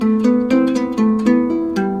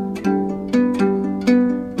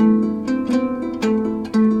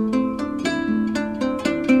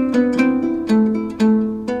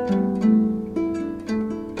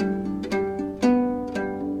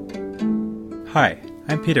Hi,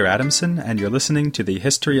 I'm Peter Adamson, and you're listening to the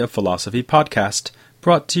History of Philosophy podcast,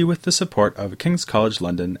 brought to you with the support of King's College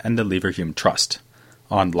London and the Leverhulme Trust.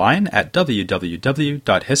 Online at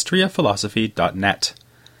www.historyofphilosophy.net.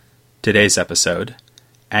 Today's episode,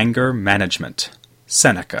 Anger Management,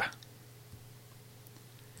 Seneca.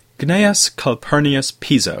 Gnaeus Calpurnius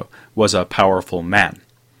Piso was a powerful man.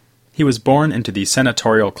 He was born into the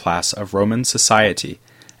senatorial class of Roman society,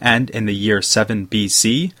 and in the year 7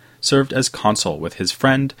 BC, served as consul with his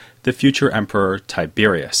friend, the future emperor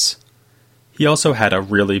Tiberius. He also had a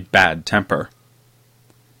really bad temper.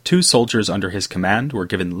 2 soldiers under his command were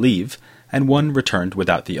given leave, and one returned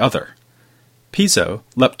without the other. Piso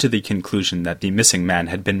leapt to the conclusion that the missing man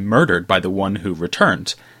had been murdered by the one who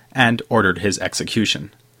returned, and ordered his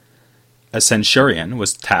execution. A centurion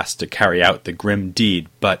was tasked to carry out the grim deed,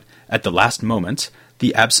 but at the last moment,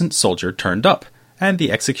 the absent soldier turned up, and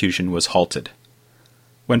the execution was halted.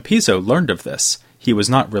 When Piso learned of this, he was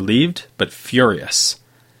not relieved, but furious.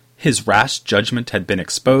 His rash judgment had been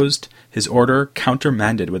exposed, his order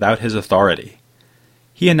countermanded without his authority.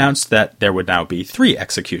 He announced that there would now be 3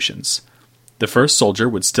 executions. The first soldier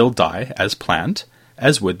would still die, as planned,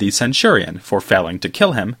 as would the centurion for failing to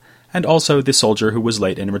kill him, and also the soldier who was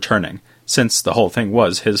late in returning, since the whole thing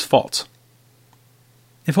was his fault.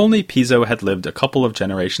 If only Piso had lived a couple of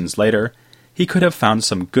generations later, he could have found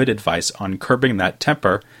some good advice on curbing that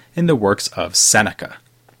temper in the works of Seneca.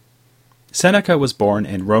 Seneca was born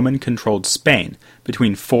in Roman-controlled Spain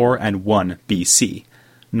between 4 and 1 BC,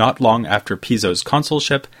 not long after Piso's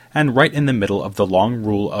consulship and right in the middle of the long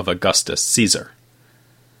rule of Augustus Caesar.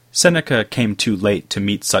 Seneca came too late to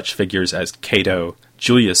meet such figures as Cato,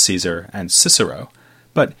 Julius Caesar, and Cicero,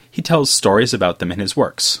 but he tells stories about them in his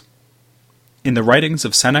works. In the writings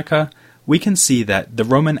of Seneca, we can see that the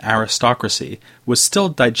Roman aristocracy was still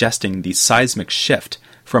digesting the seismic shift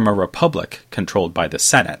from a republic controlled by the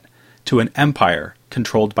Senate to an empire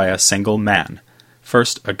controlled by a single man,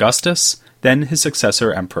 first Augustus, then his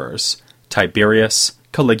successor emperors, Tiberius,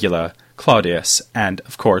 Caligula, Claudius, and,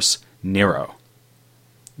 of course, Nero.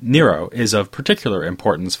 Nero is of particular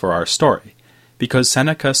importance for our story, because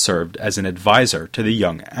Seneca served as an advisor to the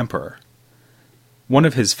young emperor. One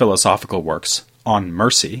of his philosophical works, On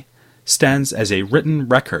Mercy, stands as a written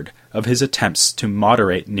record of his attempts to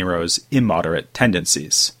moderate Nero's immoderate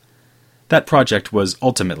tendencies. That project was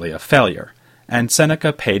ultimately a failure, and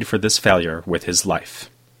Seneca paid for this failure with his life.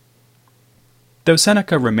 Though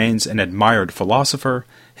Seneca remains an admired philosopher,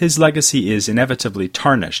 his legacy is inevitably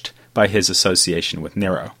tarnished by his association with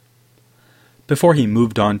Nero. Before he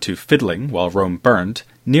moved on to fiddling while Rome burned,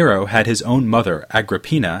 Nero had his own mother,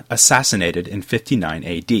 Agrippina, assassinated in 59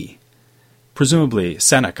 AD. Presumably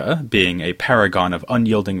Seneca, being a paragon of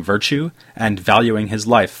unyielding virtue and valuing his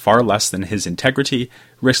life far less than his integrity,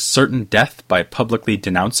 risked certain death by publicly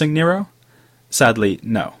denouncing Nero? Sadly,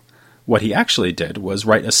 no. What he actually did was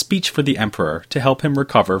write a speech for the emperor to help him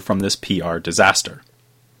recover from this PR disaster.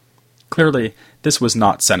 Clearly, this was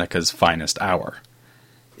not Seneca's finest hour.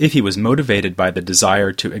 If he was motivated by the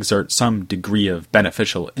desire to exert some degree of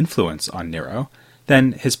beneficial influence on Nero,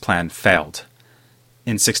 then his plan failed.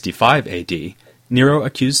 In 65 AD, Nero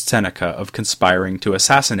accused Seneca of conspiring to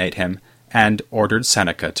assassinate him and ordered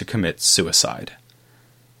Seneca to commit suicide.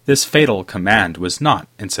 This fatal command was not,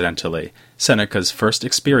 incidentally, Seneca's first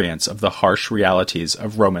experience of the harsh realities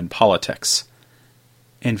of Roman politics.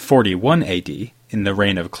 In 41 AD, in the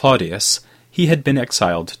reign of Claudius, he had been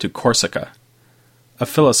exiled to Corsica. A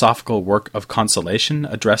philosophical work of consolation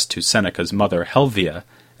addressed to Seneca's mother Helvia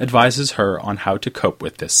advises her on how to cope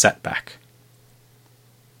with this setback.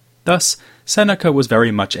 Thus, Seneca was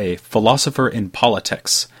very much a philosopher in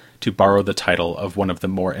politics, to borrow the title of one of the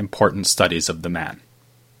more important studies of the man.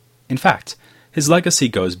 In fact, his legacy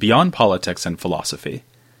goes beyond politics and philosophy.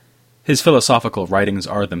 His philosophical writings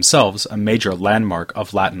are themselves a major landmark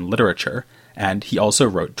of Latin literature, and he also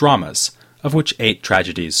wrote dramas, of which 8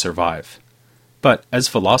 tragedies survive. But as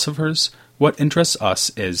philosophers, what interests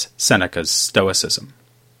us is Seneca's Stoicism.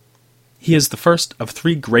 He is the first of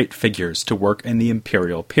 3 great figures to work in the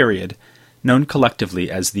imperial period, known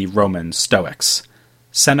collectively as the Roman Stoics: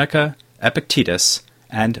 Seneca, Epictetus,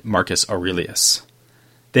 and Marcus Aurelius.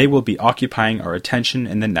 They will be occupying our attention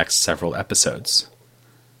in the next several episodes.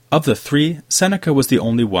 Of the 3, Seneca was the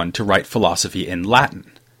only one to write philosophy in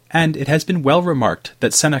Latin, and it has been well remarked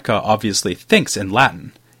that Seneca obviously thinks in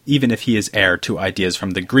Latin, even if he is heir to ideas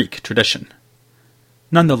from the Greek tradition.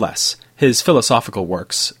 Nonetheless, his philosophical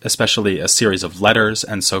works, especially a series of letters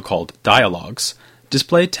and so-called dialogues,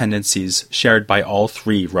 display tendencies shared by all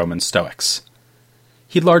 3 Roman Stoics.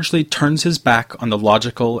 he largely turns his back on the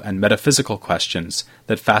logical and metaphysical questions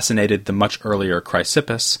that fascinated the much earlier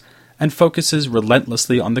Chrysippus, and focuses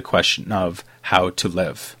relentlessly on the question of how to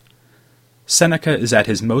live. Seneca is at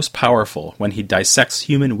his most powerful when he dissects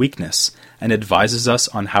human weakness and advises us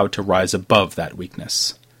on how to rise above that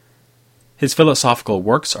weakness. His philosophical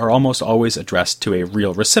works are almost always addressed to a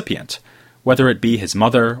real recipient, whether it be his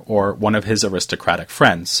mother or one of his aristocratic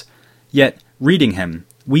friends. Yet, reading him,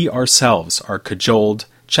 we ourselves are cajoled,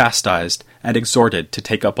 chastised, and exhorted to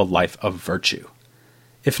take up a life of virtue.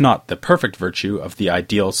 If not the perfect virtue of the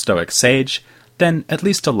ideal Stoic sage, then at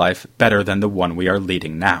least a life better than the one we are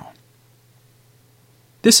leading now.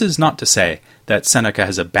 This is not to say that Seneca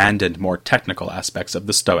has abandoned more technical aspects of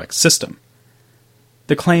the Stoic system.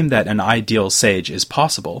 The claim that an ideal sage is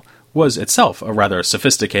possible was itself a rather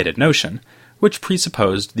sophisticated notion, which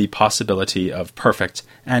presupposed the possibility of perfect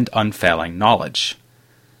and unfailing knowledge.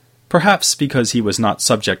 Perhaps because he was not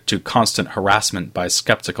subject to constant harassment by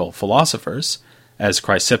skeptical philosophers, as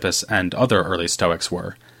Chrysippus and other early Stoics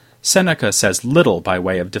were, Seneca says little by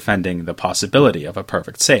way of defending the possibility of a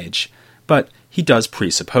perfect sage, but he does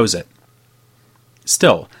presuppose it.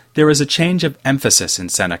 Still, there is a change of emphasis in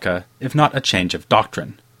Seneca, if not a change of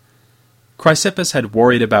doctrine. Chrysippus had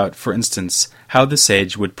worried about, for instance, how the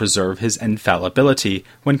sage would preserve his infallibility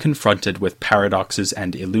when confronted with paradoxes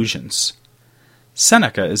and illusions.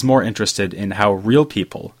 Seneca is more interested in how real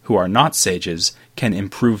people, who are not sages, can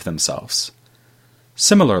improve themselves.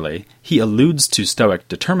 Similarly, he alludes to Stoic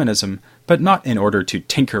determinism, but not in order to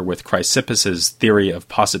tinker with Chrysippus's theory of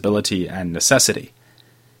possibility and necessity.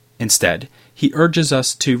 Instead, he urges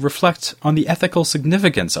us to reflect on the ethical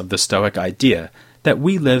significance of the Stoic idea that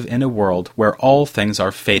we live in a world where all things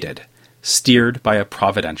are fated, steered by a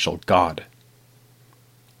providential God.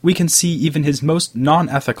 We can see even his most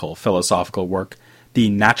non-ethical philosophical work, The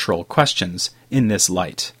Natural Questions, in this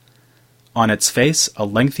light. On its face, a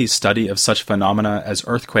lengthy study of such phenomena as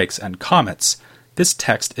earthquakes and comets, this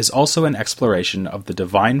text is also an exploration of the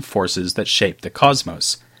divine forces that shape the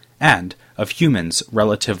cosmos, and of humans'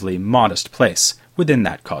 relatively modest place within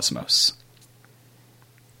that cosmos.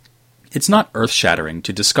 It's not earth-shattering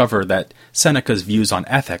to discover that Seneca's views on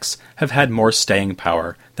ethics have had more staying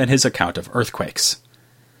power than his account of earthquakes.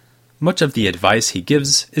 Much of the advice he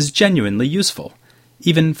gives is genuinely useful,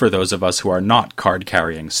 even for those of us who are not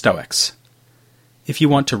card-carrying Stoics. If you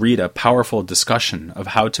want to read a powerful discussion of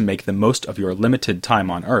how to make the most of your limited time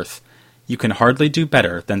on Earth, you can hardly do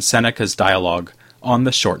better than Seneca's dialogue on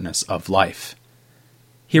the shortness of life.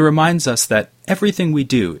 He reminds us that everything we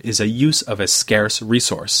do is a use of a scarce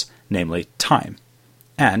resource, namely time,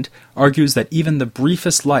 and argues that even the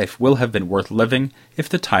briefest life will have been worth living if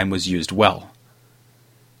the time was used well.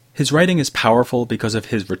 His writing is powerful because of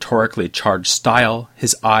his rhetorically charged style,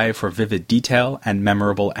 his eye for vivid detail, and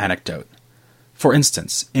memorable anecdote. For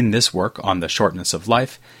instance, in this work on the shortness of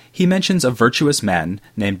life, he mentions a virtuous man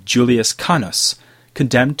named Julius Canus,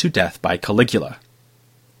 condemned to death by Caligula.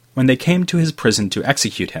 When they came to his prison to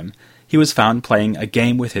execute him, he was found playing a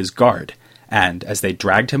game with his guard, and as they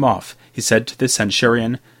dragged him off, he said to the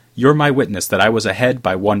centurion, "You're my witness that I was ahead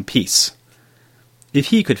by one piece." If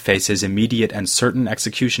he could face his immediate and certain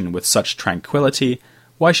execution with such tranquility,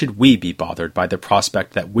 why should we be bothered by the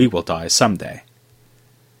prospect that we will die someday?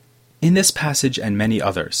 In this passage and many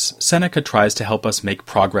others, Seneca tries to help us make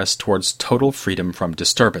progress towards total freedom from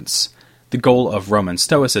disturbance, the goal of Roman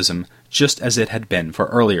Stoicism just as it had been for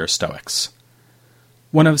earlier Stoics.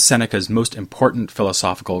 One of Seneca's most important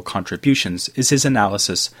philosophical contributions is his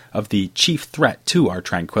analysis of the chief threat to our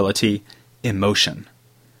tranquility, emotion.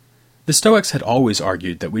 The Stoics had always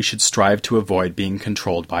argued that we should strive to avoid being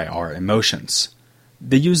controlled by our emotions.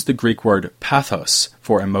 They used the Greek word pathos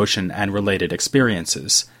for emotion and related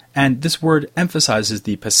experiences, and this word emphasizes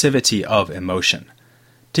the passivity of emotion.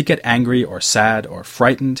 To get angry or sad or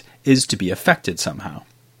frightened is to be affected somehow.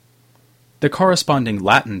 The corresponding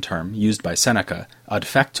Latin term used by Seneca,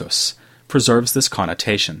 adfectus, preserves this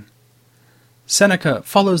connotation. Seneca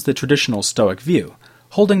follows the traditional Stoic view,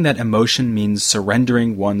 holding that emotion means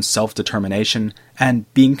surrendering one's self-determination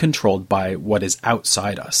and being controlled by what is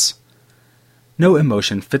outside us. No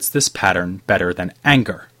emotion fits this pattern better than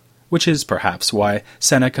anger, which is perhaps why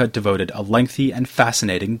Seneca devoted a lengthy and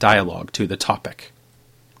fascinating dialogue to the topic.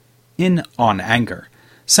 In On Anger,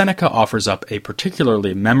 Seneca offers up a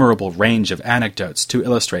particularly memorable range of anecdotes to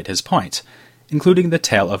illustrate his point, including the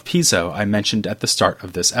tale of Piso I mentioned at the start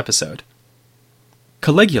of this episode.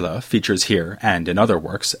 Caligula features here, and in other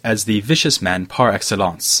works, as the vicious man par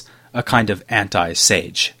excellence, a kind of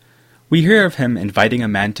anti-sage. We hear of him inviting a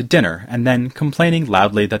man to dinner and then complaining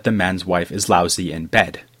loudly that the man's wife is lousy in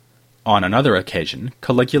bed. On another occasion,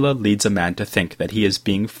 Caligula leads a man to think that he is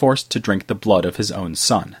being forced to drink the blood of his own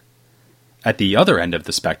son. At the other end of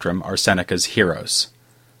the spectrum are Seneca's heroes.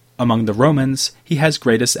 Among the Romans, he has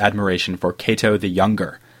greatest admiration for Cato the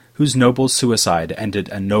Younger, whose noble suicide ended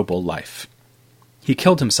a noble life. He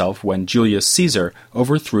killed himself when Julius Caesar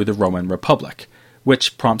overthrew the Roman Republic,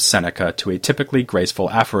 which prompts Seneca to a typically graceful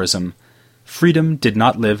aphorism, "Freedom did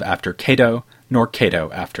not live after Cato, nor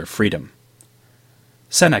Cato after freedom."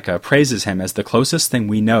 Seneca praises him as the closest thing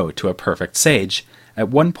we know to a perfect sage, at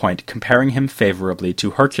one point comparing him favorably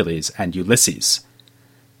to Hercules and Ulysses.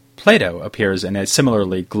 Plato appears in a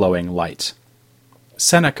similarly glowing light.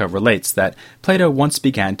 Seneca relates that Plato once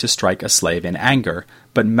began to strike a slave in anger,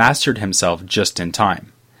 but mastered himself just in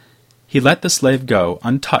time. He let the slave go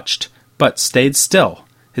untouched, but stayed still,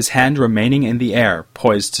 his hand remaining in the air,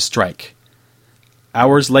 poised to strike.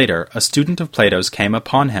 Hours later, a student of Plato's came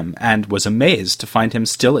upon him and was amazed to find him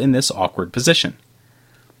still in this awkward position.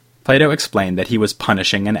 Plato explained that he was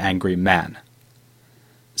punishing an angry man.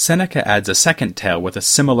 Seneca adds a second tale with a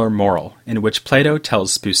similar moral, in which Plato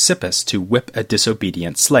tells Speusippus to whip a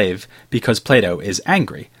disobedient slave because Plato is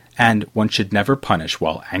angry, and one should never punish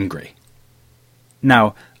while angry.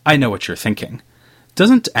 Now, I know what you're thinking.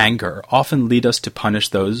 Doesn't anger often lead us to punish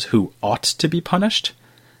those who ought to be punished?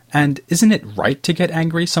 And isn't it right to get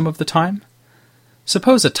angry some of the time?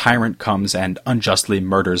 Suppose a tyrant comes and unjustly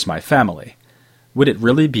murders my family. Would it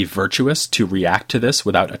really be virtuous to react to this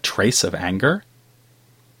without a trace of anger?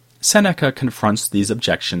 Seneca confronts these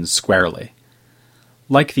objections squarely.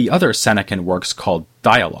 Like the other Senecan works called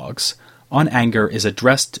dialogues, On Anger is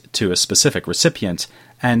addressed to a specific recipient,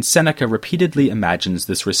 and Seneca repeatedly imagines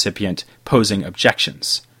this recipient posing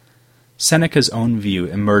objections. Seneca's own view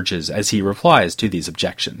emerges as he replies to these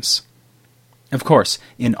objections. Of course,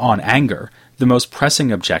 in On Anger, the most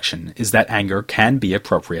pressing objection is that anger can be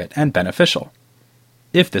appropriate and beneficial.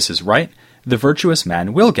 If this is right, the virtuous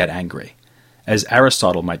man will get angry. As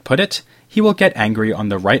Aristotle might put it, he will get angry on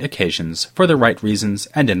the right occasions, for the right reasons,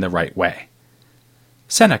 and in the right way.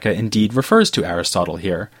 Seneca indeed refers to Aristotle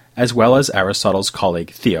here, as well as Aristotle's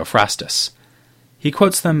colleague Theophrastus. He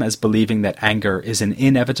quotes them as believing that anger is an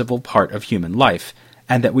inevitable part of human life,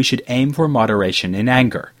 and that we should aim for moderation in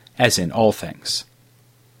anger, as in all things.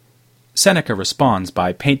 Seneca responds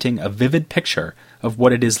by painting a vivid picture of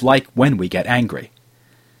what it is like when we get angry.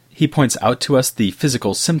 He points out to us the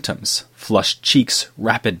physical symptoms: flushed cheeks,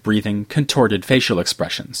 rapid breathing, contorted facial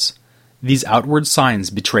expressions. These outward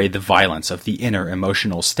signs betray the violence of the inner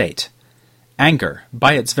emotional state. Anger,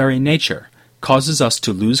 by its very nature, causes us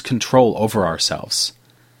to lose control over ourselves.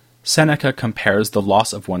 Seneca compares the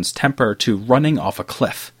loss of one's temper to running off a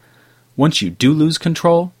cliff. Once you do lose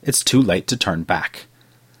control, it's too late to turn back.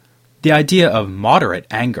 The idea of moderate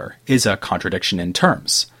anger is a contradiction in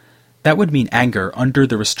terms. That would mean anger under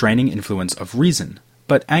the restraining influence of reason,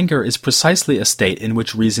 but anger is precisely a state in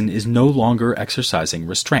which reason is no longer exercising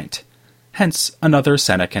restraint. Hence another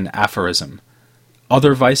Senecan aphorism: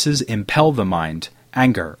 other vices impel the mind,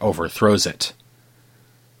 anger overthrows it.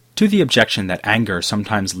 To the objection that anger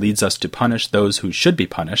sometimes leads us to punish those who should be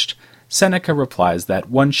punished, Seneca replies that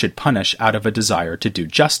one should punish out of a desire to do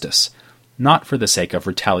justice, not for the sake of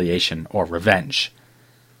retaliation or revenge.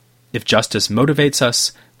 If justice motivates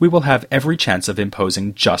us, we will have every chance of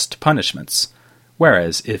imposing just punishments,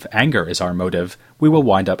 whereas if anger is our motive, we will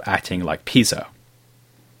wind up acting like Piso.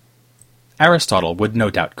 Aristotle would no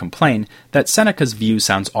doubt complain that Seneca's view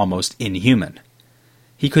sounds almost inhuman.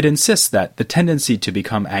 He could insist that the tendency to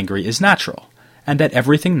become angry is natural, and that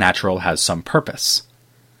everything natural has some purpose.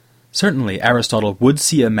 Certainly Aristotle would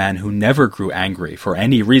see a man who never grew angry for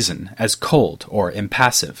any reason as cold or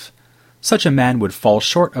impassive. Such a man would fall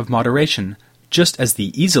short of moderation, just as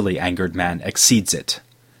the easily angered man exceeds it.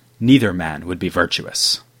 Neither man would be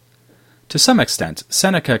virtuous. To some extent,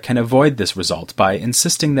 Seneca can avoid this result by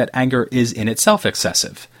insisting that anger is in itself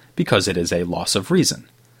excessive, because it is a loss of reason.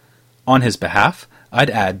 On his behalf, I'd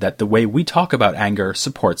add that the way we talk about anger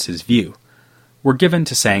supports his view. We're given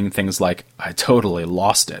to saying things like, "I totally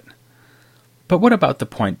lost it." But what about the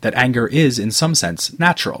point that anger is, in some sense,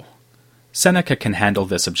 natural? Seneca can handle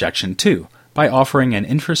this objection too, by offering an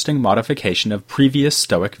interesting modification of previous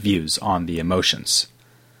Stoic views on the emotions.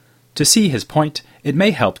 To see his point, it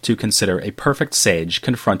may help to consider a perfect sage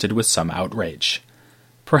confronted with some outrage.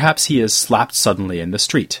 Perhaps he is slapped suddenly in the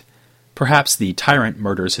street. Perhaps the tyrant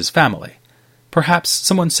murders his family. Perhaps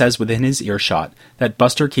someone says within his earshot that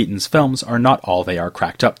Buster Keaton's films are not all they are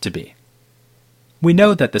cracked up to be. We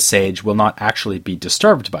know that the sage will not actually be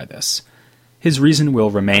disturbed by this. His reason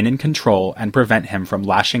will remain in control and prevent him from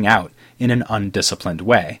lashing out in an undisciplined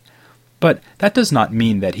way. But that does not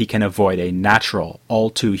mean that he can avoid a natural,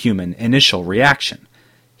 all-too-human initial reaction.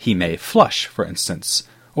 He may flush, for instance,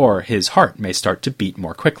 or his heart may start to beat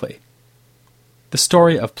more quickly. The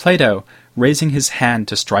story of Plato raising his hand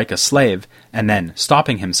to strike a slave and then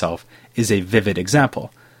stopping himself is a vivid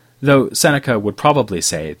example, though Seneca would probably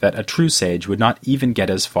say that a true sage would not even get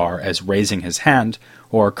as far as raising his hand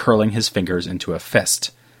or curling his fingers into a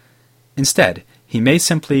fist. Instead, he may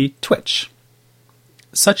simply twitch.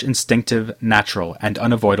 Such instinctive, natural, and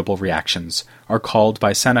unavoidable reactions are called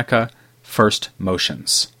by Seneca first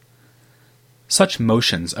motions. Such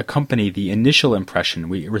motions accompany the initial impression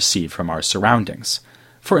we receive from our surroundings.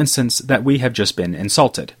 For instance, that we have just been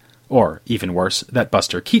insulted, or, even worse, that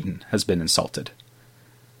Buster Keaton has been insulted.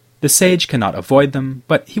 The sage cannot avoid them,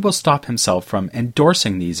 but he will stop himself from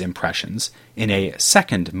endorsing these impressions in a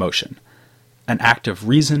second motion, an act of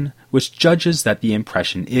reason which judges that the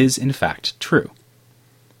impression is in fact true.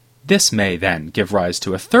 This may then give rise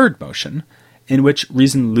to a third motion, in which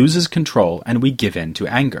reason loses control and we give in to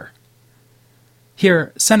anger.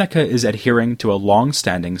 Here, Seneca is adhering to a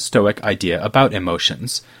long-standing Stoic idea about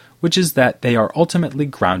emotions, which is that they are ultimately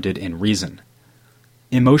grounded in reason.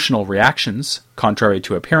 Emotional reactions, contrary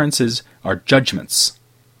to appearances, are judgments.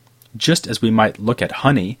 Just as we might look at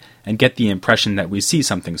honey and get the impression that we see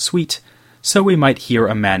something sweet, so we might hear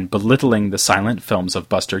a man belittling the silent films of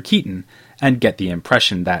Buster Keaton and get the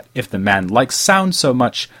impression that if the man likes sound so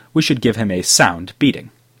much, we should give him a sound beating.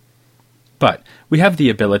 But we have the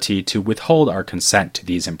ability to withhold our consent to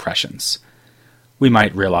these impressions. We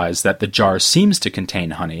might realize that the jar seems to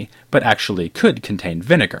contain honey, but actually could contain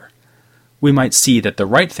vinegar. We might see that the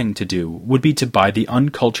right thing to do would be to buy the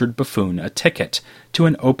uncultured buffoon a ticket to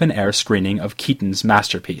an open-air screening of Keaton's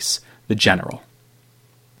masterpiece, The General.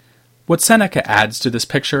 What Seneca adds to this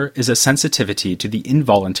picture is a sensitivity to the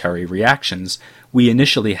involuntary reactions we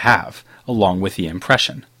initially have along with the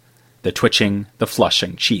impression, the twitching, the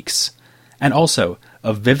flushing cheeks, and also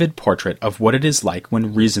a vivid portrait of what it is like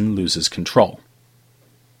when reason loses control.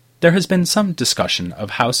 There has been some discussion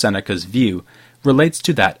of how Seneca's view relates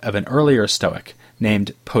to that of an earlier Stoic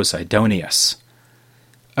named Posidonius.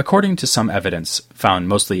 According to some evidence found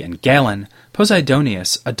mostly in Galen,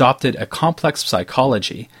 Posidonius adopted a complex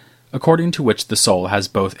psychology according to which the soul has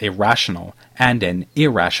both a rational and an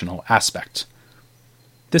irrational aspect.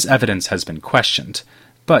 This evidence has been questioned,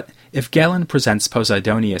 but if Galen presents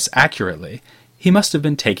Posidonius accurately, he must have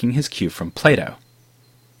been taking his cue from Plato.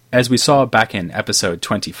 As we saw back in episode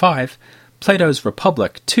 25, Plato's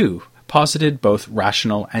Republic, too, posited both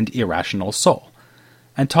rational and irrational soul,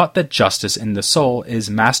 and taught that justice in the soul is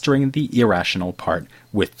mastering the irrational part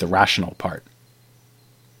with the rational part.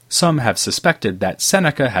 Some have suspected that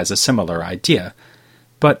Seneca has a similar idea,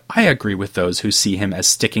 but I agree with those who see him as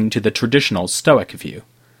sticking to the traditional Stoic view.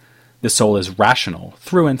 The soul is rational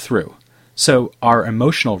through and through, so our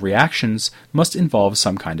emotional reactions must involve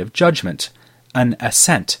some kind of judgment, an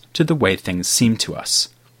assent to the way things seem to us.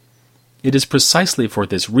 It is precisely for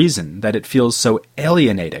this reason that it feels so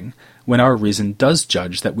alienating when our reason does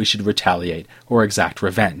judge that we should retaliate or exact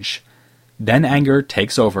revenge. Then anger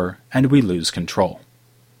takes over and we lose control.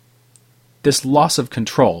 This loss of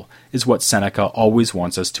control is what Seneca always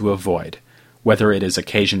wants us to avoid, whether it is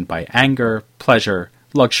occasioned by anger, pleasure,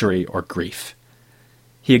 luxury, or grief.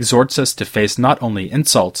 He exhorts us to face not only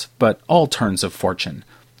insult, but all turns of fortune,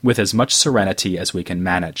 with as much serenity as we can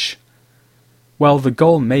manage. While the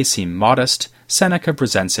goal may seem modest, Seneca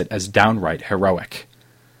presents it as downright heroic.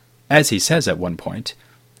 As he says at one point,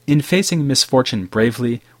 "In facing misfortune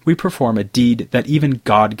bravely, we perform a deed that even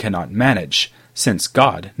God cannot manage, since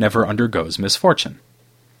God never undergoes misfortune."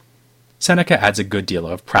 Seneca adds a good deal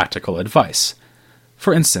of practical advice.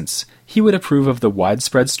 For instance, he would approve of the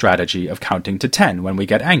widespread strategy of counting to 10 when we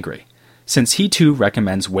get angry, since he too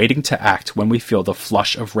recommends waiting to act when we feel the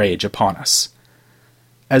flush of rage upon us.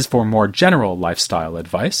 As for more general lifestyle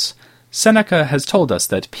advice, Seneca has told us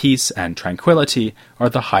that peace and tranquility are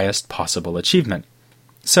the highest possible achievement,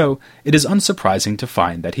 so it is unsurprising to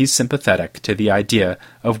find that he's sympathetic to the idea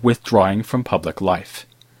of withdrawing from public life.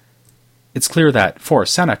 It's clear that, for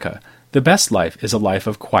Seneca, the best life is a life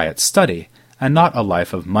of quiet study, and not a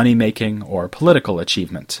life of money-making or political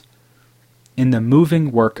achievement. In the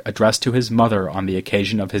moving work addressed to his mother on the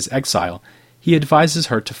occasion of his exile, he advises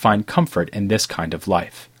her to find comfort in this kind of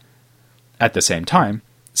life. At the same time,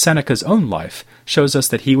 Seneca's own life shows us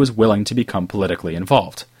that he was willing to become politically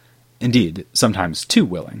involved. Indeed, sometimes too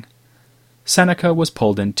willing. Seneca was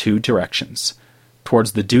pulled in two directions,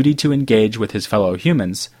 towards the duty to engage with his fellow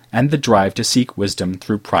humans and the drive to seek wisdom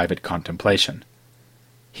through private contemplation.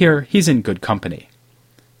 Here he's in good company.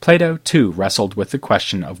 Plato too wrestled with the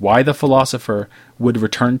question of why the philosopher would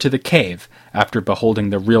return to the cave after beholding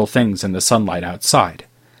the real things in the sunlight outside.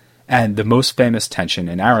 And the most famous tension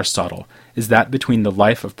in Aristotle is that between the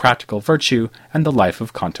life of practical virtue and the life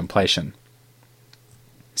of contemplation.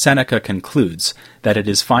 Seneca concludes that it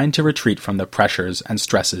is fine to retreat from the pressures and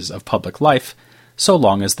stresses of public life, so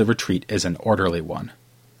long as the retreat is an orderly one.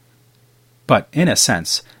 But, in a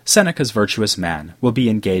sense, Seneca's virtuous man will be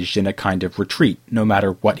engaged in a kind of retreat no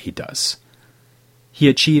matter what he does. He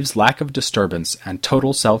achieves lack of disturbance and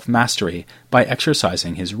total self-mastery by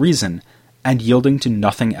exercising his reason and yielding to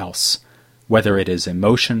nothing else, whether it is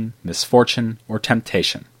emotion, misfortune, or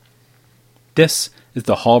temptation. This is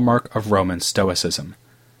the hallmark of Roman Stoicism,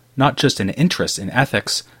 not just an interest in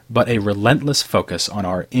ethics, but a relentless focus on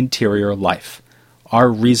our interior life, our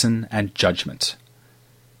reason and judgment.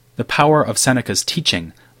 The power of Seneca's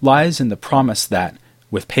teaching lies in the promise that,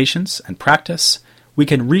 with patience and practice, we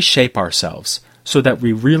can reshape ourselves so that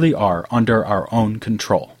we really are under our own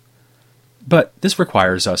control. But this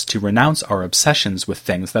requires us to renounce our obsessions with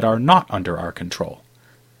things that are not under our control.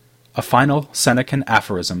 A final Senecan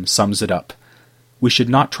aphorism sums it up. We should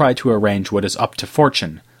not try to arrange what is up to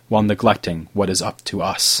fortune while neglecting what is up to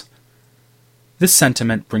us. This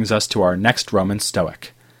sentiment brings us to our next Roman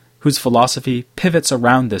Stoic, whose philosophy pivots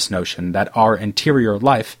around this notion that our interior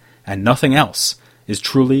life, and nothing else, is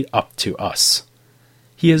truly up to us.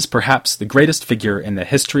 He is perhaps the greatest figure in the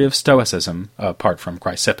history of Stoicism, apart from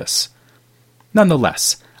Chrysippus.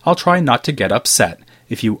 Nonetheless, I'll try not to get upset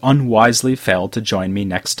if you unwisely fail to join me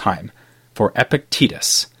next time for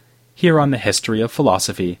Epictetus, here on the History of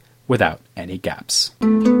Philosophy without any gaps.